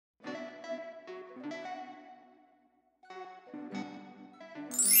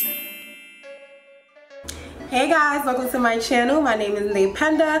Hey guys, welcome to my channel. My name is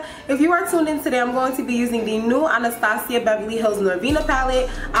Penda. If you are tuned in today, I'm going to be using the new Anastasia Beverly Hills Norvina palette.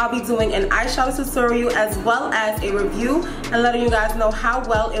 I'll be doing an eyeshadow tutorial as well as a review and letting you guys know how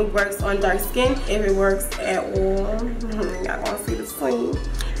well it works on dark skin, if it works at all. Y'all gonna see the screen.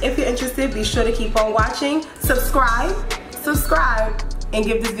 If you're interested, be sure to keep on watching. Subscribe, and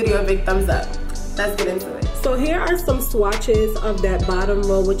give this video a big thumbs up. Let's get into it. So here are some swatches of that bottom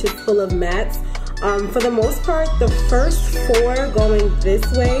row, which is full of mattes. For the most part, the first 4 going this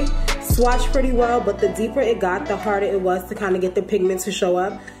way swatched pretty well, but the deeper it got, the harder it was to kind of get the pigment to show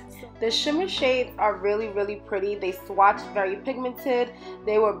up. The shimmer shades are really pretty. They swatched very pigmented.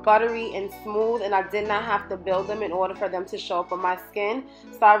 They were buttery and smooth, and I did not have to build them in order for them to show up on my skin.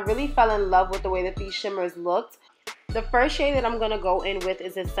 So I really fell in love with the way that these shimmers looked. The first shade that I'm going to go in with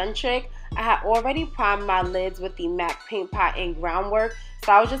is Eccentric. I had already primed my lids with the MAC Paint Pot in Groundwork,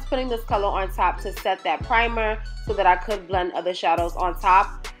 so I was just putting this color on top to set that primer so that I could blend other shadows on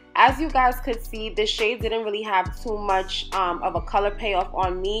top. As you guys could see, this shade didn't really have too much of a color payoff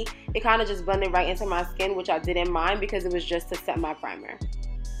on me. It kind of just blended right into my skin, which I didn't mind because it was just to set my primer.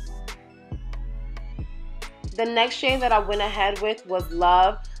 The next shade that I went ahead with was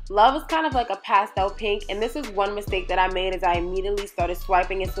Love. Love is kind of like a pastel pink, and this is one mistake that I made is I immediately started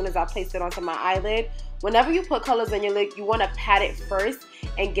swiping as soon as I placed it onto my eyelid. Whenever you put colors on your lid, you want to pat it first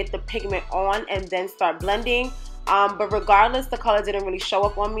and get the pigment on and then start blending. But regardless, the color didn't really show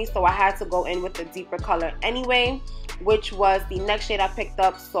up on me, so I had to go in with a deeper color anyway, which was the next shade I picked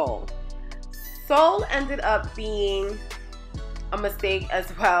up, Soul. Soul ended up being a mistake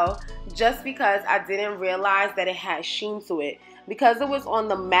as well, just because I didn't realize that it had sheen to it. Because it was on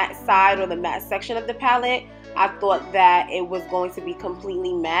the matte side or the matte section of the palette, I thought that it was going to be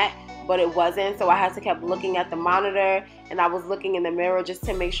completely matte, but it wasn't. So I had to keep looking at the monitor, and I was looking in the mirror just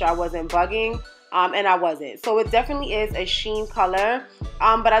to make sure I wasn't bugging, and I wasn't. So it definitely is a sheen color,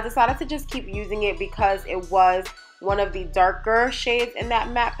 but I decided to just keep using it because it was one of the darker shades in that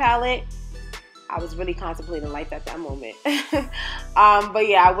matte palette. I was really contemplating life at that moment. But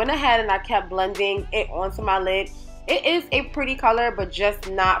yeah, I went ahead and I kept blending it onto my lid. It is a pretty color, but just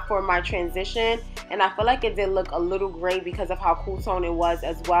not for my transition, and I feel like it did look a little gray because of how cool tone it was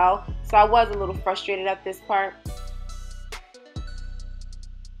as well, so I was a little frustrated at this part.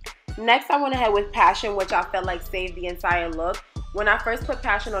 Next, I went ahead with Passion, which I felt like saved the entire look. When I first put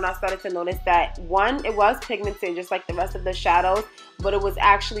Passion on, I started to notice that, one, it was pigmented just like the rest of the shadows, but it was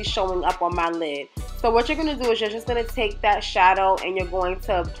actually showing up on my lid. So what you're going to do is you're just going to take that shadow and you're going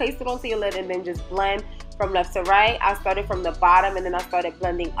to place it onto your lid and then just blend from left to right. I started from the bottom and then I started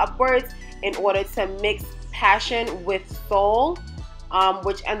blending upwards in order to mix Passion with Soul,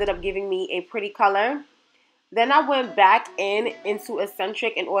 which ended up giving me a pretty color. Then I went back into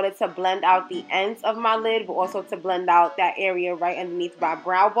Eccentric in order to blend out the ends of my lid, but also to blend out that area right underneath my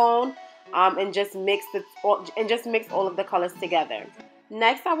brow bone, and just mix all of the colors together.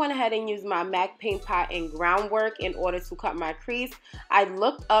 Next, I went ahead and used my MAC Paint Pot in Groundwork in order to cut my crease. I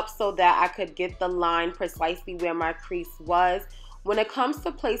looked up so that I could get the line precisely where my crease was. When it comes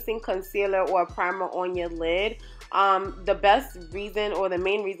to placing concealer or a primer on your lid, the best reason or the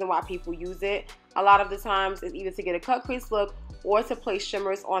main reason why people use it a lot of the times is either to get a cut crease look or to place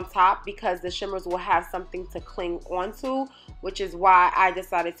shimmers on top, because the shimmers will have something to cling onto, which is why I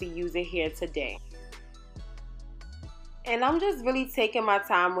decided to use it here today. And I'm just really taking my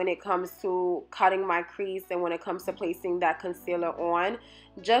time when it comes to cutting my crease and when it comes to placing that concealer on,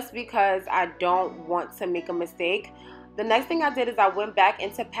 just because I don't want to make a mistake. The next thing I did is I went back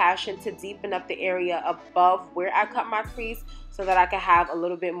into Passion to deepen up the area above where I cut my crease so that I could have a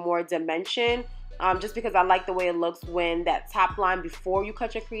little bit more dimension, just because I like the way it looks when that top line before you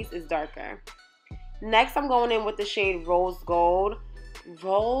cut your crease is darker. Next, I'm going in with the shade Rose Gold.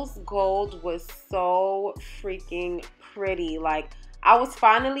 Rose Gold was so freaking pretty. Like, I was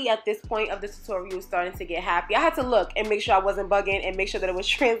finally at this point of the tutorial starting to get happy. I had to look and make sure I wasn't bugging and make sure that it was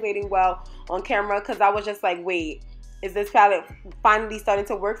translating well on camera, because I was just like, wait, is this palette finally starting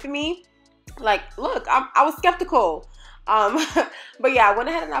to work for me? Like, look, I was skeptical. But yeah, I went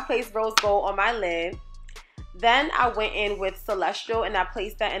ahead and I placed Rose Gold on my lid. Then I went in with Celestial and I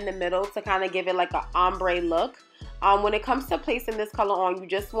placed that in the middle to kind of give it like an ombre look. When it comes to placing this color on, you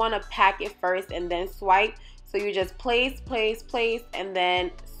just want to pack it first and then swipe. So you just place, and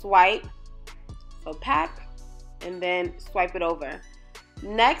then swipe. So pack, and then swipe it over.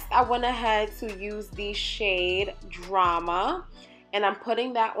 Next, I went ahead to use the shade Drama, and I'm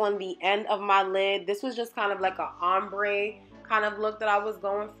putting that on the end of my lid. This was just kind of like an ombre kind of look that I was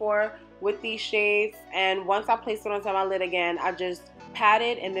going for with these shades. And once I placed it onto my lid again, I just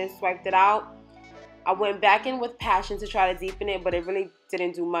patted and then swiped it out. I went back in with Passion to try to deepen it, but it really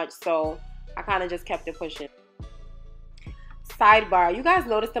didn't do much, so I kind of just kept it pushing. Sidebar, you guys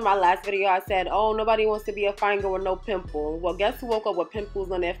noticed in my last video I said, oh, nobody wants to be a fine girl with no pimple. Well, guess who woke up with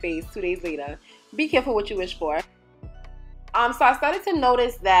pimples on their face 2 days later? Be careful what you wish for. So I started to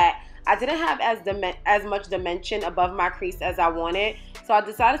notice that I didn't have as much dimension above my crease as I wanted. So I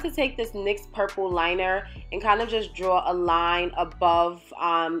decided to take this NYX purple liner and kind of just draw a line above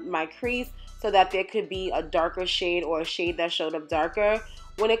my crease so that there could be a darker shade or a shade that showed up darker.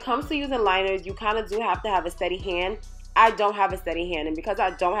 When it comes to using liners, you kind of do have to have a steady hand. I don't have a steady hand, and because I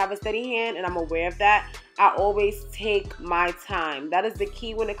don't have a steady hand and I'm aware of that, I always take my time. That is the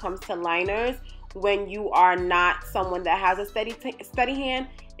key when it comes to liners. When you are not someone that has a steady hand,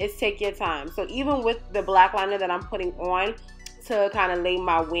 is take your time. So even with the black liner that I'm putting on to kind of lay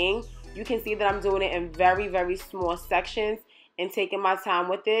my wing, you can see that I'm doing it in very, very small sections and taking my time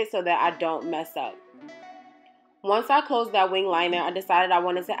with it so that I don't mess up. Once I closed that wing liner, I decided I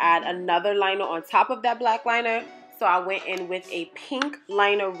wanted to add another liner on top of that black liner. So I went in with a pink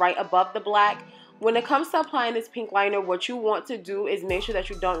liner right above the black. When it comes to applying this pink liner, what you want to do is make sure that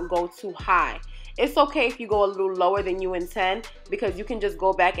you don't go too high. It's okay if you go a little lower than you intend, because you can just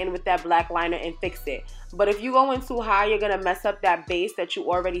go back in with that black liner and fix it. But if you go in too high, you're going to mess up that base that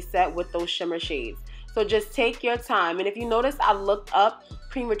you already set with those shimmer shades. So just take your time. And if you notice, I looked up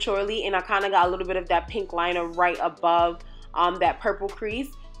prematurely and I kind of got a little bit of that pink liner right above that purple crease.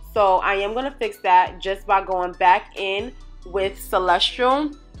 So I am going to fix that just by going back in with Celestial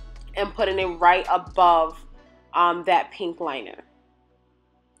and putting it right above that pink liner.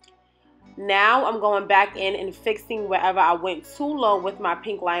 Now I'm going back in and fixing wherever I went too low with my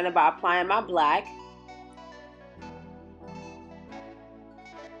pink liner by applying my black.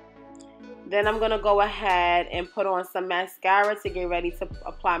 Then I'm going to go ahead and put on some mascara to get ready to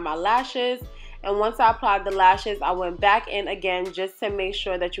apply my lashes. And once I applied the lashes, I went back in again just to make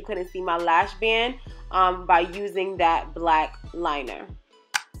sure that you couldn't see my lash band by using that black liner.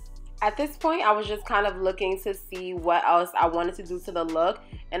 At this point, I was just kind of looking to see what else I wanted to do to the look.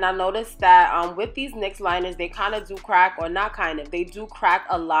 And I noticed that with these NYX liners, they kind of do crack, or not kind of, they do crack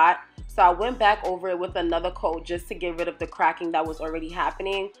a lot. So I went back over it with another coat just to get rid of the cracking that was already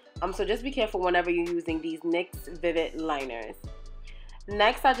happening. So just be careful whenever you're using these NYX Vivid liners.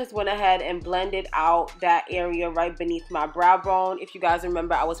 Next, I just went ahead and blended out that area right beneath my brow bone. If you guys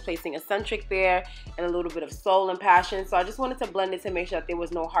remember, I was placing Eccentric there and a little bit of Soul and Passion. So I just wanted to blend it to make sure that there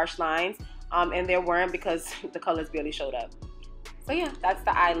was no harsh lines. And there weren't, because the colors barely showed up. So yeah, that's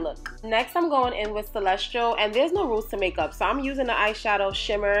the eye look. Next, I'm going in with Celestial, and there's no rules to makeup. So I'm using the eyeshadow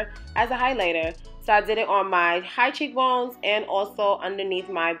shimmer as a highlighter. So I did it on my high cheekbones and also underneath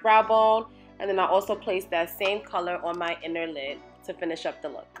my brow bone. And then I also placed that same color on my inner lid to finish up the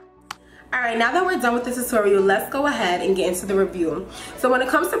look. Alright, now that we're done with this tutorial, let's go ahead and get into the review. So when it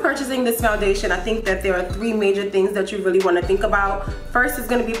comes to purchasing this foundation, I think that there are 3 major things that you really want to think about. First is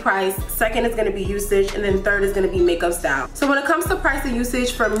going to be price, second is going to be usage, and then third is going to be makeup style. So when it comes to price and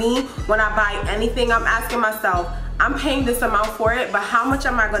usage, for me, when I buy anything, I'm asking myself, I'm paying this amount for it, but how much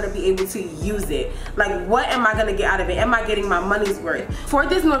am I going to be able to use it? Like, what am I going to get out of it? Am I getting my money's worth? For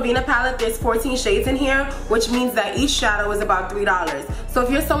this Norvina palette, there's 14 shades in here, which means that each shadow is about $3. So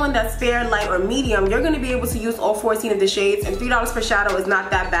if you're someone that's fair, light, or medium, you're going to be able to use all 14 of the shades, and $3 per shadow is not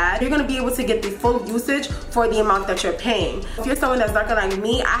that bad. You're going to be able to get the full usage for the amount that you're paying. If you're someone that's darker like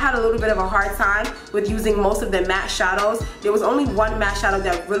me, I had a little bit of a hard time with using most of the matte shadows. There was only one matte shadow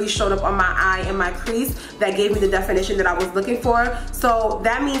that really showed up on my eye and my crease that gave me the definition that I was looking for. So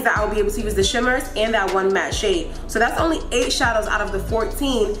that means that I'll be able to use the shimmers and that one matte shade. So that's only 8 shadows out of the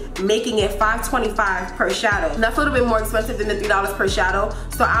 14, making it $5.25 per shadow. And that's a little bit more expensive than the $3 per shadow.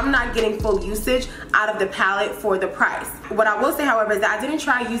 So I'm not getting full usage out of the palette for the price. What I will say, however, is that I didn't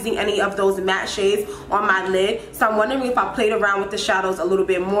try using any of those matte shades on my lid. So I'm wondering if I played around with the shadows a little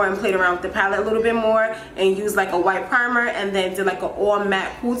bit more and played around with the palette a little bit more and used like a white primer and then did like an all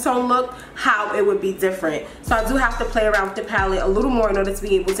matte cool tone look, how it would be different. So I do have to play around with the palette a little more in order to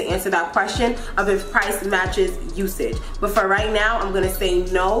be able to answer that question of if price matches usage. But for right now, I'm going to say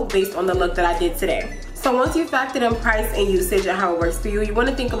no based on the look that I did today. So once you factored in price and usage and how it works for you, you want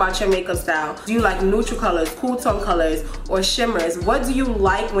to think about your makeup style. Do you like neutral colors, cool tone colors, or shimmers? What do you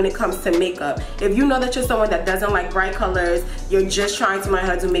like when it comes to makeup? If you know that you're someone that doesn't like bright colors, you're just trying to learn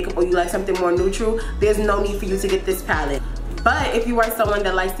how to do makeup, or you like something more neutral, there's no need for you to get this palette. But if you are someone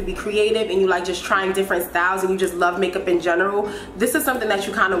that likes to be creative and you like just trying different styles and you just love makeup in general, this is something that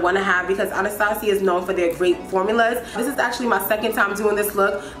you kind of want to have because Anastasia is known for their great formulas. This is actually my second time doing this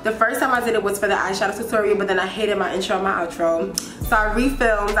look. The first time I did it was for the eyeshadow tutorial, but then I hated my intro and my outro. So I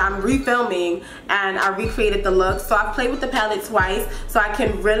refilmed, I'm refilming, and I recreated the look. So I played with the palette twice so I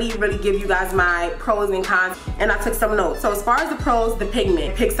can really give you guys my pros and cons, and I took some notes. So as far as the pros, the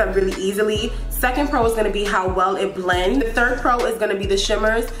pigment picks up really easily. Second pro is going to be how well it blends. The third pro is going to be the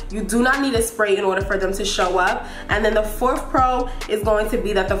shimmers. You do not need a spray in order for them to show up. And then the fourth pro is going to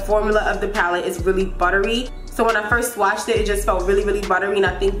be that the formula of the palette is really buttery. So when I first swatched it, it just felt really buttery, and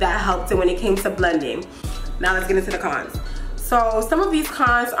I think that helped it when it came to blending. Now let's get into the cons. So some of these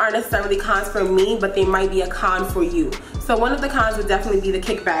cons aren't necessarily cons for me, but they might be a con for you. So one of the cons would definitely be the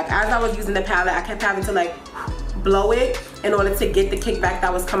kickback. As I was using the palette, I kept having to like blow it in order to get the kickback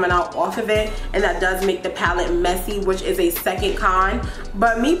that was coming out off of it, and that does make the palette messy, which is a second con.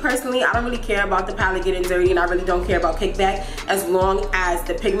 But me personally, I don't really care about the palette getting dirty, and I really don't care about kickback as long as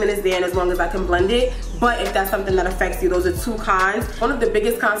the pigment is there and as long as I can blend it. But if that's something that affects you, those are two cons. One of the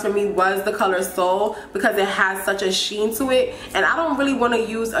biggest cons for me was the color Soul because it has such a sheen to it, and I don't really want to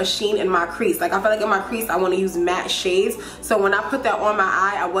use a sheen in my crease. Like I feel like in my crease I want to use matte shades, so when I put that on my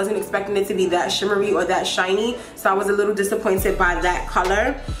eye, I wasn't expecting it to be that shimmery or that shiny, so I was a little disappointed by that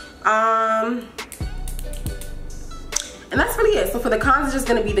color. And that's really it. So for the cons, it's just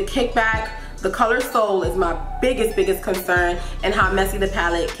going to be the kickback. The color Soul is my biggest concern, and how messy the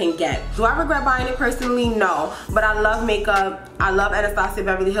palette can get. Do I regret buying it personally? No. But I love makeup. I love Anastasia,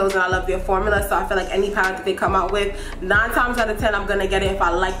 Beverly Hills, and I love their formula, so I feel like any palette that they come out with, 9 times out of 10 I'm gonna get it if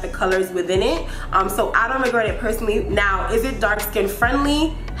I like the colors within it. So I don't regret it personally. Now, is it dark skin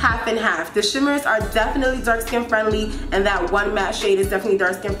friendly? Half and half. The shimmers are definitely dark skin friendly, and that one matte shade is definitely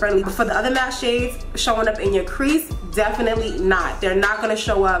dark skin friendly. But for the other matte shades showing up in your crease, definitely not. They're not gonna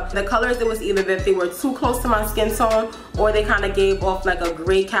show up. The colors, it was either that they were too close to my skin tone, or they kind of gave off like a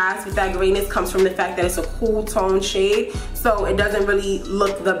gray cast, but that grayness comes from the fact that it's a cool tone shade, so it doesn't really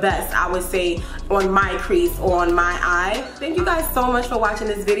look the best, I would say, on my crease or on my eye. Thank you guys so much for watching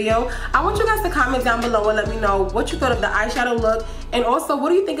this video. I want you guys to comment down below and let me know what you thought of the eyeshadow look, and also what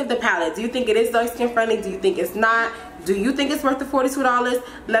do you think of the palette? Do you think it is dark skin friendly? Do you think it's not? Do you think it's worth the $42?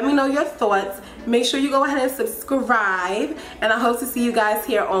 Let me know your thoughts. Make sure you go ahead and subscribe, and I hope to see you guys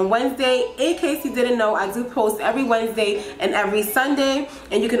here on Wednesday. In case you didn't know, I do post every Wednesday and every Sunday,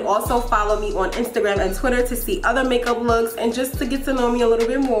 and you can also follow me on Instagram and Twitter to see other makeup looks and just to get to know me a little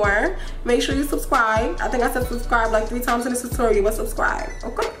bit more. Make sure you subscribe. I think I said subscribe like 3 times in this tutorial, but subscribe.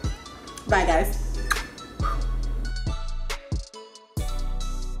 Okay? Bye guys.